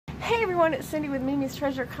Hey everyone, it's Cindy with Mimi's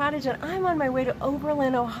Treasure Cottage, and I'm on my way to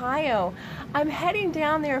Oberlin, Ohio. I'm heading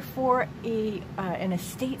down there for an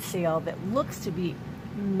estate sale that looks to be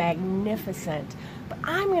magnificent. But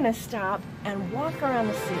I'm going to stop and walk around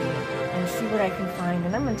the city and see what I can find,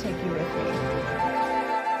 and I'm going to take you with me.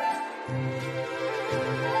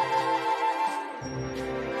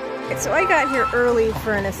 So I got here early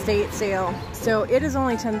for an estate sale. So it is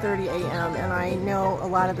only 10:30 a.m. and I know a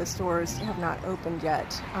lot of the stores have not opened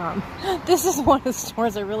yet. This is one of the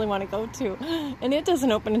stores I really want to go to, and it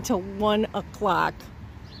doesn't open until 1 o'clock.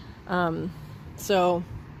 So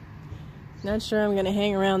not sure I'm going to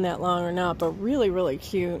hang around that long or not, but really, really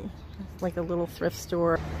cute. Like a little thrift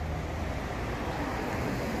store.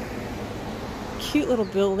 Cute little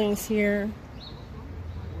buildings here.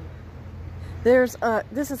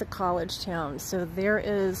 This is a college town, so there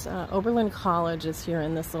is Oberlin College is here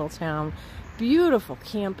in this little town. Beautiful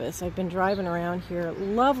campus. I've been driving around here.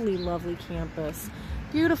 Lovely, lovely campus.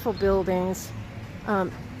 Beautiful buildings.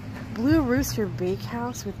 Blue Rooster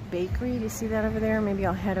Bakehouse with bakery. Do you see that over there? Maybe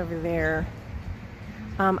I'll head over there.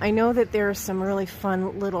 I know that there are some really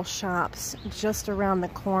fun little shops just around the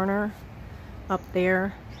corner up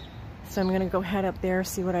there. So I'm going to go head up there,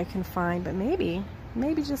 see what I can find. But maybe,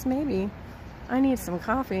 just maybe, I need some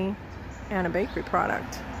coffee and a bakery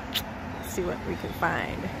product. Let's see what we can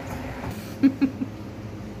find.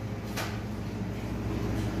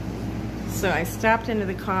 So I stopped into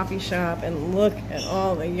the coffee shop and look at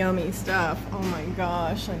all the yummy stuff. Oh my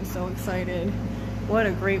gosh, I'm so excited. What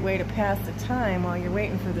a great way to pass the time while you're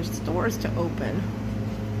waiting for the stores to open.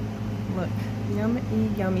 Look, yummy,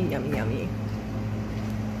 yummy, yummy, yummy.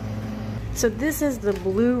 So this is the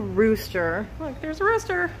Blue Rooster. Look, there's a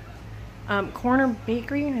rooster. Corner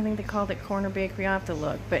Bakery. I think they called it Corner Bakery. I'll have to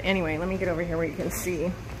look. But anyway, let me get over here where you can see.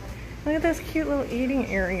 Look at this cute little eating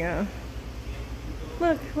area.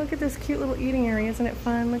 Look at this cute little eating area. Isn't it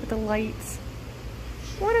fun? Look at the lights.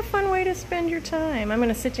 What a fun way to spend your time. I'm going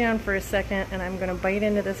to sit down for a second and I'm going to bite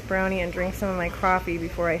into this brownie and drink some of my coffee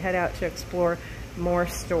before I head out to explore more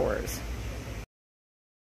stores.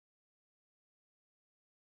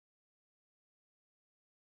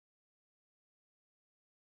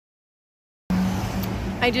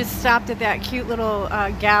 I just stopped at that cute little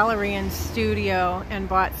gallery and studio and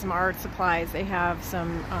bought some art supplies. They have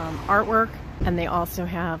some artwork, and they also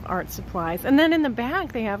have art supplies. And then in the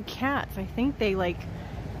back they have cats. I think they like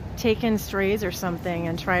take in strays or something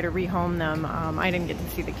and try to rehome them. I didn't get to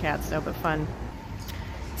see the cats though, but fun.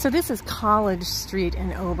 So this is College Street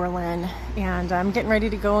in Oberlin, and I'm getting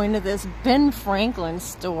ready to go into this Ben Franklin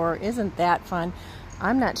store. Isn't that fun?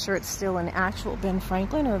 I'm not sure it's still an actual Ben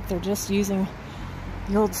Franklin or if they're just using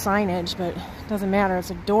the old signage, but it doesn't matter. It's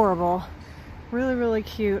adorable. Really, really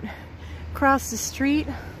cute. Across the street,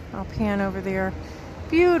 I'll pan over there.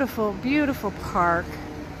 Beautiful, beautiful park.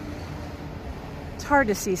 It's hard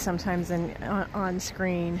to see sometimes on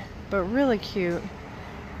screen, but really cute.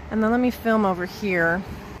 And then let me film over here.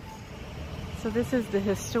 So this is the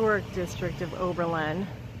historic district of Oberlin.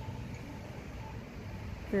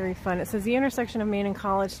 Very fun. It says the intersection of Main and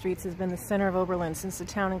College Streets has been the center of Oberlin since the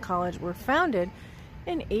town and college were founded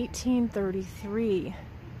in 1833.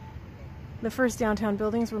 The first downtown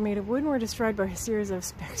buildings were made of wood and were destroyed by a series of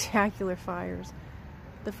spectacular fires.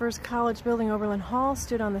 The first college building, Oberlin Hall,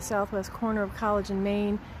 stood on the southwest corner of College and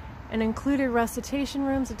Main and included recitation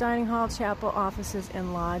rooms, a dining hall, chapel, offices,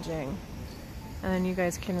 and lodging. And then you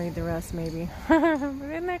guys can read the rest maybe.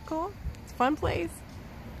 Isn't that cool? It's a fun place.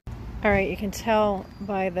 Alright, you can tell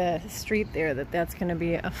by the street there that that's going to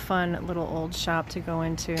be a fun little old shop to go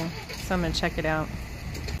into. So I'm going to check it out.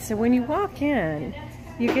 So when you walk in,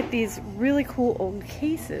 you get these really cool old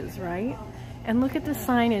cases, right? And look at the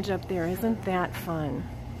signage up there. Isn't that fun?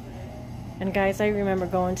 And guys, I remember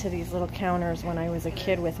going to these little counters when I was a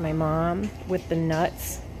kid with my mom with the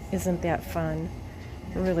nuts. Isn't that fun?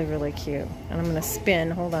 Really, really cute. And I'm going to spin.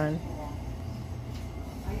 Hold on.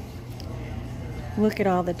 Look at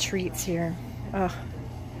all the treats here. Oh,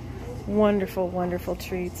 wonderful, wonderful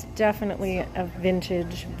treats. Definitely a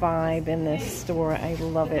vintage vibe in this store. I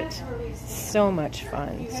love it. So much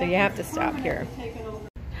fun. So you have to stop here.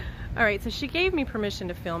 Alright, so she gave me permission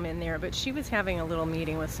to film in there, but she was having a little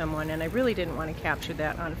meeting with someone and I really didn't want to capture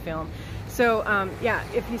that on film. So yeah,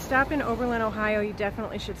 if you stop in Oberlin, Ohio, you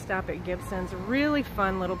definitely should stop at Gibson's. Really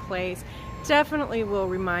fun little place. Definitely will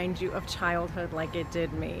remind you of childhood like it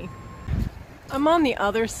did me. I'm on the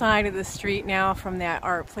other side of the street now from that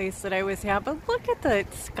art place that I was at, but look at the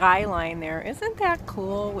skyline there. Isn't that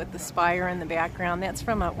cool with the spire in the background? That's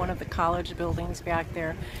from one of the college buildings back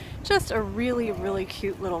there. Just a really, really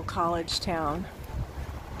cute little college town.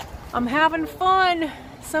 I'm having fun.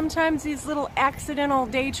 Sometimes these little accidental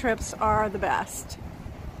day trips are the best.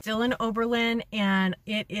 Still in Oberlin, and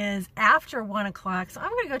it is after 1 o'clock, so I'm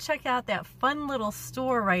gonna go check out that fun little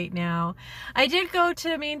store right now. I did go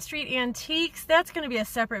to Main Street Antiques. That's gonna be a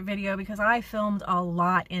separate video because I filmed a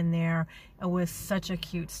lot in there. It was such a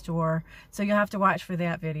cute store, so you'll have to watch for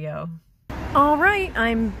that video. All right,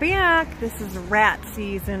 I'm back. This is rat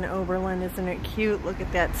season, Oberlin. Isn't it cute? Look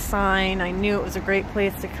at that sign. I knew it was a great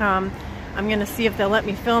place to come. I'm gonna see if they'll let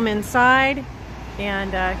me film inside,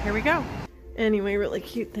 and here we go. Anyway, really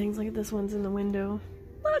cute things. Look at this one's in the window.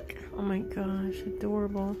 Look! Oh my gosh,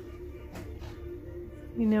 adorable.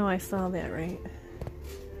 You know I saw that, right?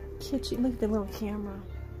 Kitschy. Look at the little camera.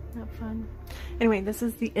 Isn't that fun? Anyway, this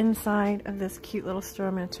is the inside of this cute little store.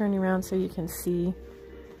 I'm going to turn you around so you can see,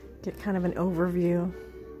 get kind of an overview.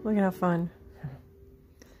 Look at how fun.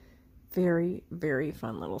 Very, very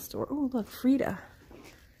fun little store. Oh, look, Frida.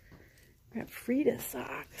 We got Frida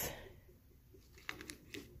socks.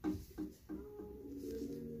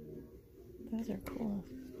 Those are cool.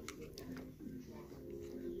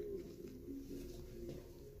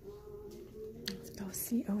 Let's go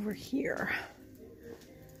see over here.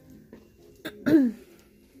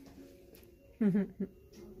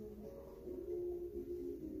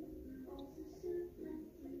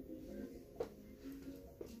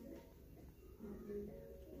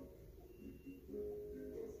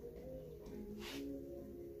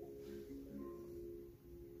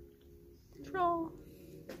 Troll.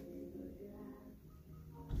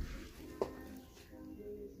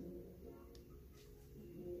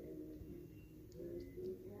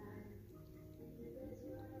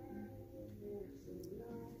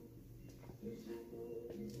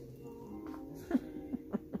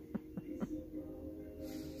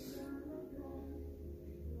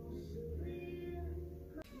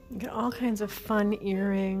 Got all kinds of fun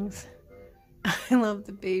earrings. I love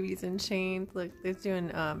the babies in chains. Look, they're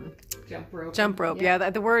doing jump rope. Jump rope. Yeah,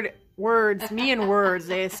 the word words. Me and words,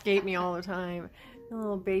 they escape me all the time. The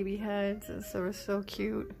little baby heads. So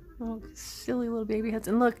cute. Little silly little baby heads.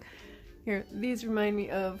 And look, here. These remind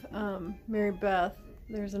me of Mary Beth.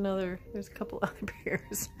 There's a couple other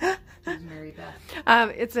pairs. Who's Mary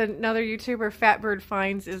Beth? It's another YouTuber. Fatbird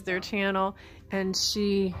Finds is their channel, and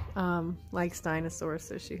she likes dinosaurs,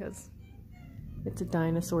 so it's a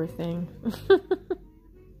dinosaur thing.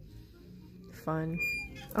 Fun.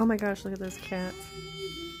 Oh my gosh, look at those cats.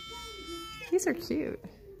 These are cute.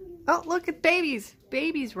 Oh, look at babies.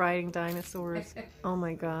 Babies riding dinosaurs. Oh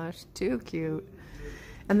my gosh, too cute.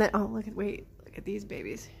 And then, oh, look at these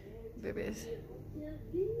babies. Babies.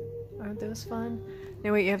 Aren't those fun?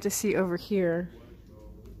 Now wait, you have to see over here.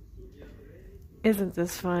 Isn't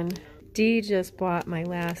this fun? Dee just bought my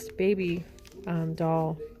last baby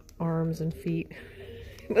doll arms and feet.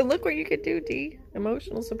 But look what you could do, Dee.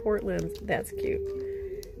 Emotional support limbs. That's cute.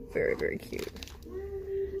 Very, very cute.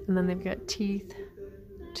 And then they've got teeth.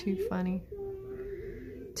 Too funny.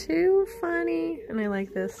 Too funny. And I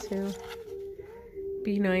like this too.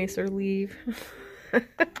 Be nice or leave.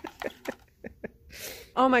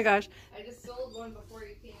 Oh my gosh. I just sold one before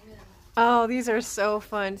you came in. Oh, these are so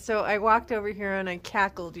fun. So I walked over here and I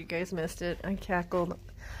cackled. You guys missed it. I cackled.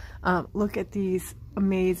 Look at these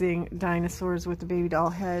amazing dinosaurs with the baby doll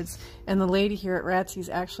heads. And the lady here at Ratsy's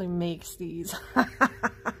actually makes these.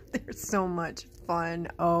 They're so much fun.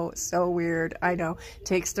 Oh, so weird. I know.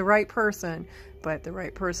 Takes the right person, but the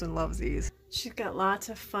right person loves these. She's got lots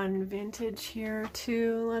of fun vintage here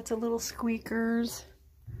too. Lots of little squeakers.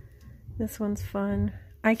 This one's fun.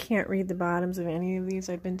 I can't read the bottoms of any of these.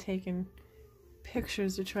 I've been taking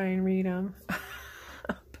pictures to try and read them.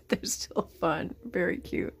 But they're still fun. Very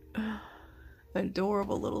cute.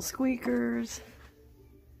 Adorable little squeakers.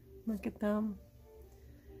 Look at them.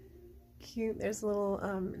 Cute. There's a little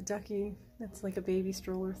ducky. That's like a baby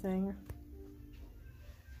stroller thing.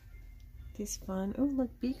 These fun. Oh,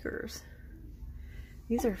 look, beakers.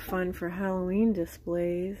 These are fun for Halloween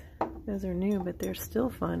displays. Those are new, but they're still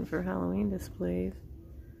fun for Halloween displays.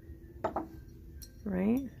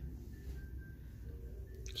 Right?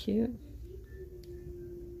 Cute.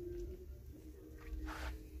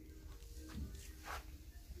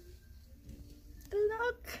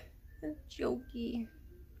 Look! That's jokey.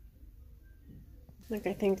 Look,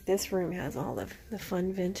 I think this room has all the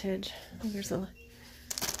fun vintage. Oh, there's a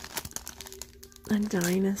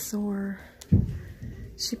dinosaur.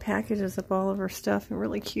 She packages up all of her stuff and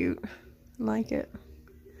really cute. I like it.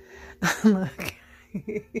 Look.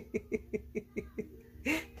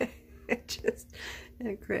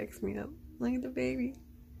 It cracks me up. Look at the baby.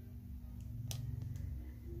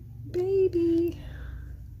 Baby.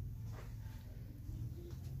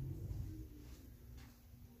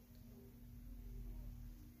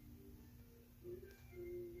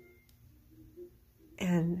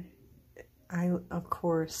 And I, of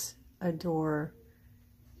course, adore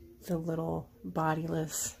the little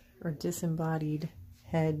bodiless or disembodied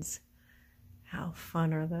heads. How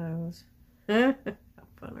fun are those? How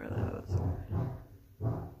fun are those?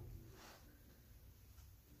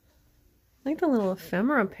 I like the little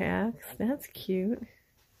ephemera packs. That's cute.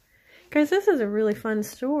 Guys, this is a really fun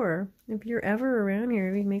store. If you're ever around here,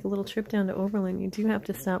 if you make a little trip down to Oberlin, you do have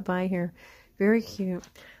to stop by here. Very cute.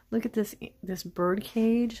 Look at this bird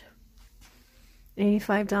cage.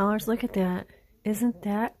 $85. Look at that. Isn't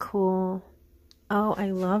that cool? Oh,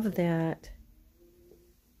 I love that.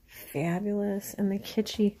 Fabulous. And the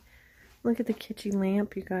kitschy, look at the kitschy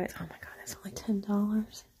lamp, you guys. Oh my god, it's only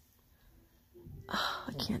 $10. Oh,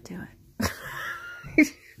 I can't do it.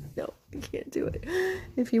 No, I can't do it.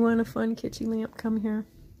 If you want a fun kitschy lamp, come here.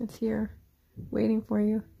 It's here, waiting for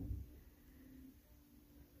you.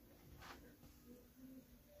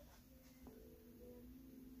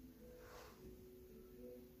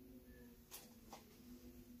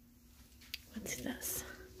 What's this?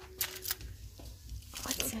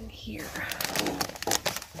 What's in here?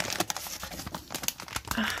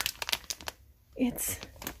 It's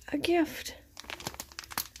a gift.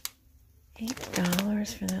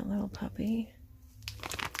 $8 for that little puppy.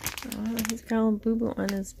 Oh, he's got a little boo-boo on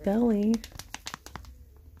his belly.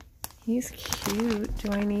 He's cute.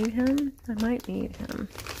 Do I need him? I might need him.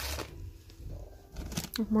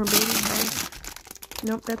 More baby heads.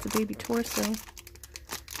 Nope, that's a baby torso.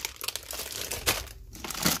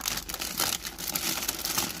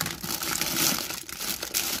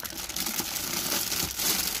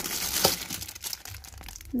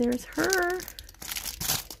 There's her.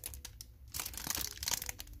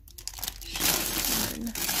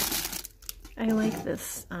 I like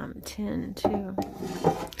this tin too.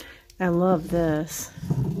 I love this.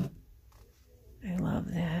 I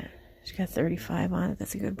love that. She's got 35 on it.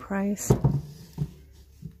 That's a good price.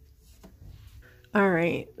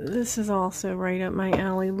 Alright, this is also right up my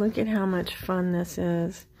alley. Look at how much fun this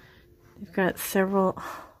is. You've got several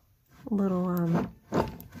little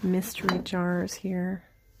mystery jars here.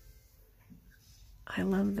 I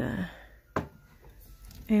love the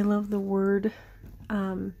word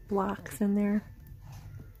blocks in there.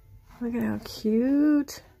 Look at how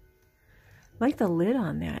cute. I like the lid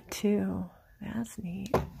on that too. That's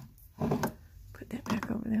neat. Put that back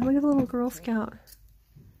over there. Look at the little Girl Scout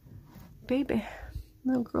baby.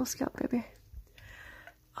 Little Girl Scout baby.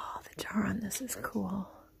 Oh, the jar on this is cool.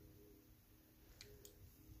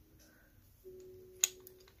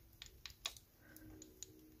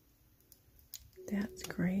 That's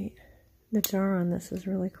great. The jar on this is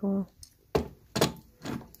really cool.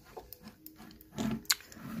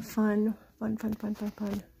 Fun, fun, fun, fun, fun,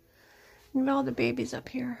 fun. Look at all the babies up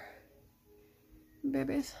here.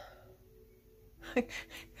 Babies.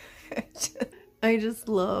 I just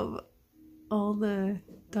love all the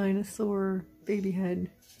dinosaur baby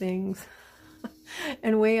head things.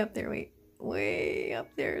 And way up there, wait, way up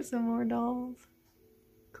there, some more dolls.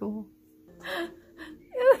 Cool. And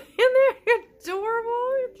they're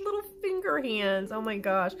adorable, little finger hands. Oh my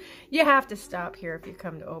gosh. You have to stop here if you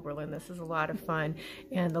come to Oberlin. This is a lot of fun.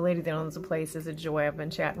 And the lady that owns the place is a joy. I've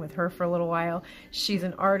been chatting with her for a little while. She's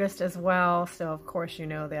an artist as well. So of course, you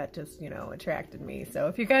know, that just, you know, attracted me. So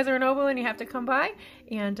if you guys are in Oberlin, you have to come by.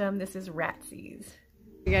 And this is Ratsey's.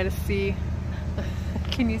 You gotta see,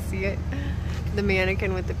 can you see it? The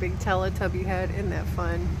mannequin with the big Teletubby head. Isn't that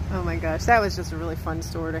fun? Oh my gosh, that was just a really fun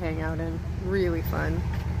store to hang out in. Really fun.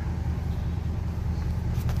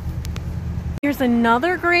 Here's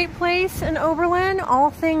another great place in Oberlin.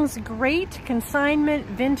 All things great, consignment,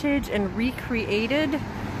 vintage, and recreated.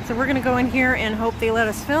 So we're gonna go in here and hope they let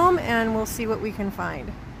us film, and we'll see what we can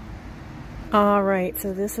find. All right,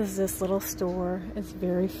 so this is this little store. It's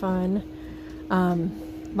very fun.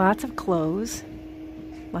 Lots of clothes.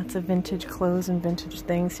 Lots of vintage clothes and vintage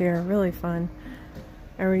things here. Really fun.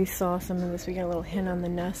 I already saw some of this. We got a little hint on the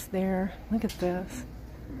nest there. Look at this.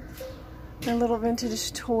 My little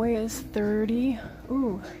vintage toy is 30.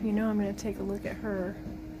 Ooh, you know I'm going to take a look at her.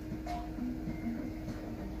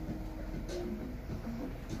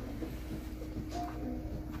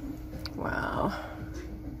 Wow.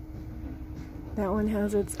 That one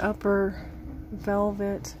has its upper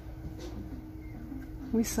velvet.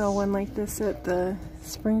 We saw one like this at the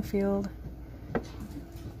Springfield,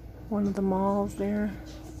 one of the malls there.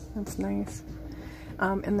 That's nice.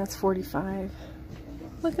 And that's 45.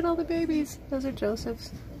 Look at all the babies. Those are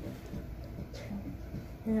Joseph's.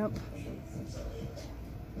 Yep.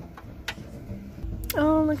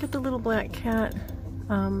 Oh, look at the little black cat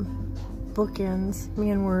bookends.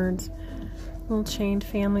 Man words. Little chained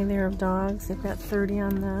family there of dogs. They've got 30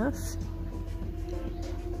 on this.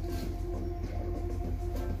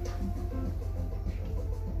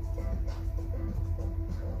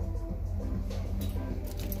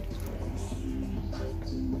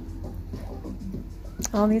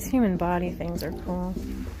 All these human body things are cool.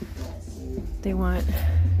 They want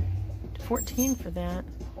 14 for that.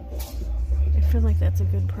 I feel like that's a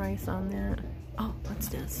good price on that. Oh, what's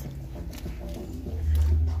this?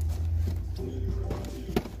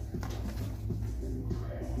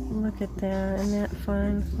 Look at that. Isn't that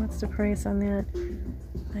fun? What's the price on that?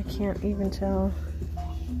 I can't even tell.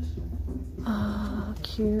 Oh,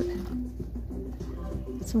 cute.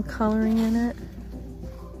 Some coloring in it.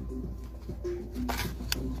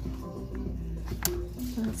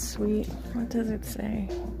 That's sweet. What does it say?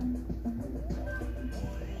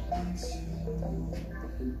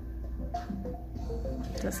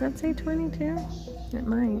 Does that say 22? It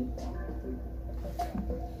might.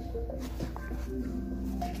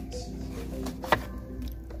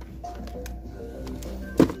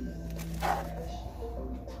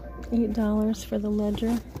 $8 for the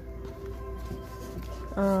ledger.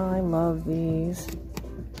 Oh, I love these.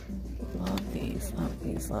 Love these, love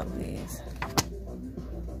these, love these.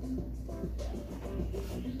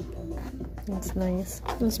 That's nice.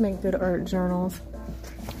 Those make good art journals,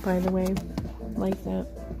 by the way. Like that.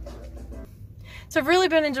 So I've really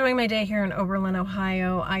been enjoying my day here in Oberlin,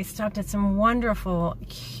 Ohio. I stopped at some wonderful,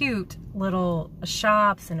 cute little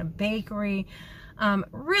shops and a bakery.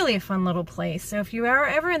 Really a fun little place. So if you are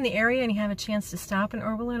ever in the area and you have a chance to stop in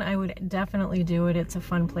Oberlin, I would definitely do it. It's a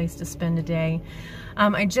fun place to spend a day.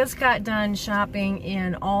 I just got done shopping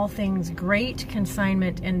in all things great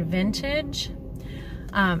consignment and vintage.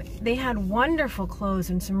 They had wonderful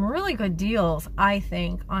clothes and some really good deals, I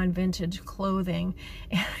think, on vintage clothing.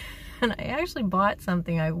 And I actually bought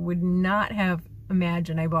something I would not have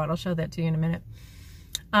imagined I bought. I'll show that to you in a minute.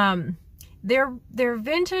 Their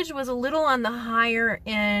vintage was a little on the higher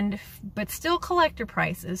end, but still collector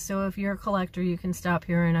prices. So if you're a collector, you can stop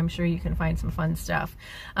here and I'm sure you can find some fun stuff.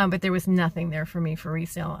 But there was nothing there for me for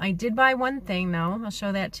resale. I did buy one thing though. I'll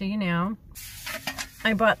show that to you now.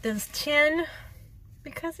 I bought this tin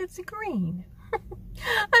because it's green. I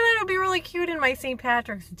thought it would be really cute in my St.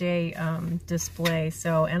 Patrick's Day display.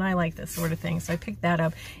 So, and I like this sort of thing, so I picked that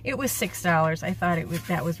up. It was $6. I thought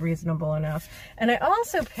that was reasonable enough. And I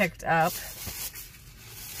also picked up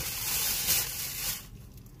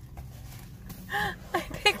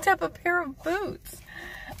a pair of boots.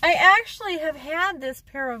 I actually have had this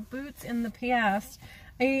pair of boots in the past.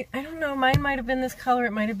 I don't know, mine might have been this color,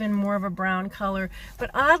 it might have been more of a brown color, but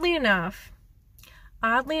oddly enough,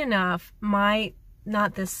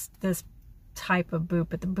 not this type of boot,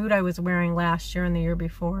 but the boot I was wearing last year and the year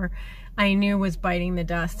before, I knew was biting the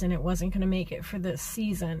dust and it wasn't going to make it for this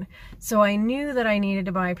season. So I knew that I needed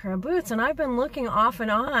to buy a pair of boots, and I've been looking off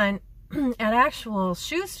and on at actual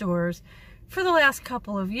shoe stores for the last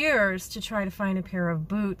couple of years to try to find a pair of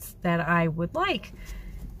boots that I would like.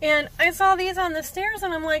 And I saw these on the stairs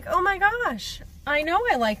and I'm like, oh my gosh, I know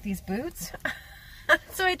I like these boots.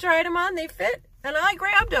 So I tried them on, they fit, and I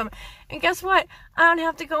grabbed them. And guess what? I don't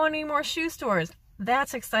have to go any more shoe stores.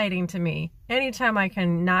 That's exciting to me. Anytime I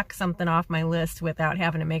can knock something off my list without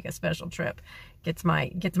having to make a special trip gets my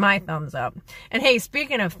thumbs up. And hey,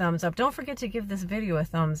 speaking of thumbs up, don't forget to give this video a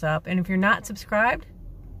thumbs up. And if you're not subscribed,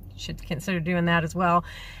 you should consider doing that as well.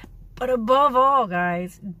 But above all,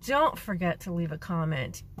 guys, don't forget to leave a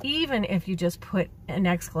comment. Even if you just put an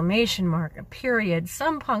exclamation mark, a period,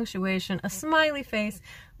 some punctuation, a smiley face,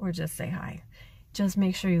 or just say hi. Just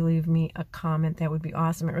make sure you leave me a comment. That would be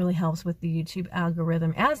awesome. It really helps with the YouTube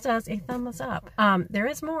algorithm, as does a thumbs up. There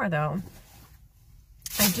is more, though.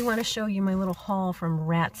 I do want to show you my little haul from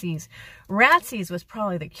Ratsy's. Ratsy's was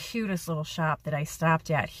probably the cutest little shop that I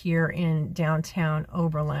stopped at here in downtown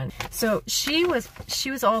Oberlin. So she was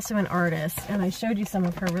also an artist, and I showed you some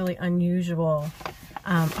of her really unusual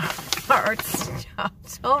art stuff.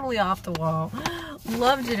 Totally off the wall.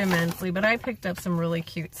 Loved it immensely, but I picked up some really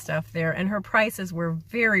cute stuff there, and her prices were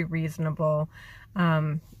very reasonable.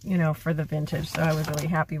 You know, for the vintage, so I was really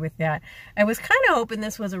happy with that. I was kind of hoping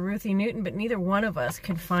this was a Ruthie Newton, but neither one of us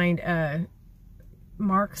could find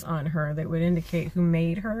marks on her that would indicate who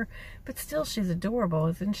made her, but still, she's adorable.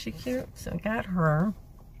 Isn't she cute? So I got her.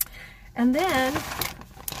 And then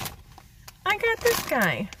I got this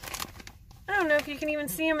guy. I don't know if you can even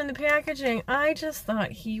see him in the packaging. I just thought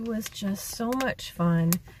he was just so much fun,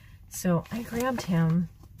 so I grabbed him.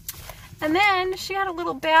 And then she had a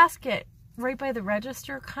little basket right by the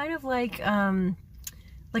register, kind of like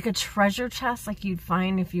like a treasure chest like you'd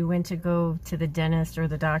find if you went to go to the dentist or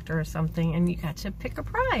the doctor or something, and you got to pick a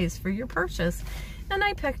prize for your purchase. And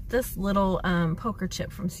I picked this little poker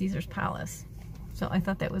chip from Caesar's Palace. So I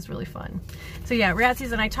thought that was really fun. So yeah,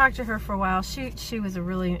 Ratsy's, and I talked to her for a while. She was a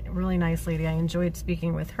really nice lady. I enjoyed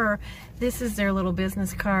speaking with her. This is their little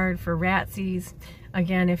business card for Ratsy's.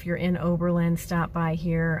 Again, if you're in Oberlin, stop by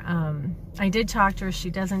here. I did talk to her. She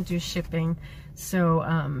doesn't do shipping,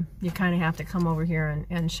 so you kind of have to come over here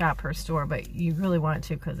and shop her store, but you really want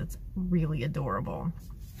to because it's really adorable.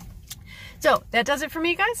 So that does it for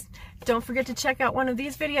me, guys. Don't forget to check out one of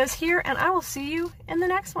these videos here, and I will see you in the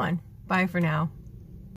next one. Bye for now.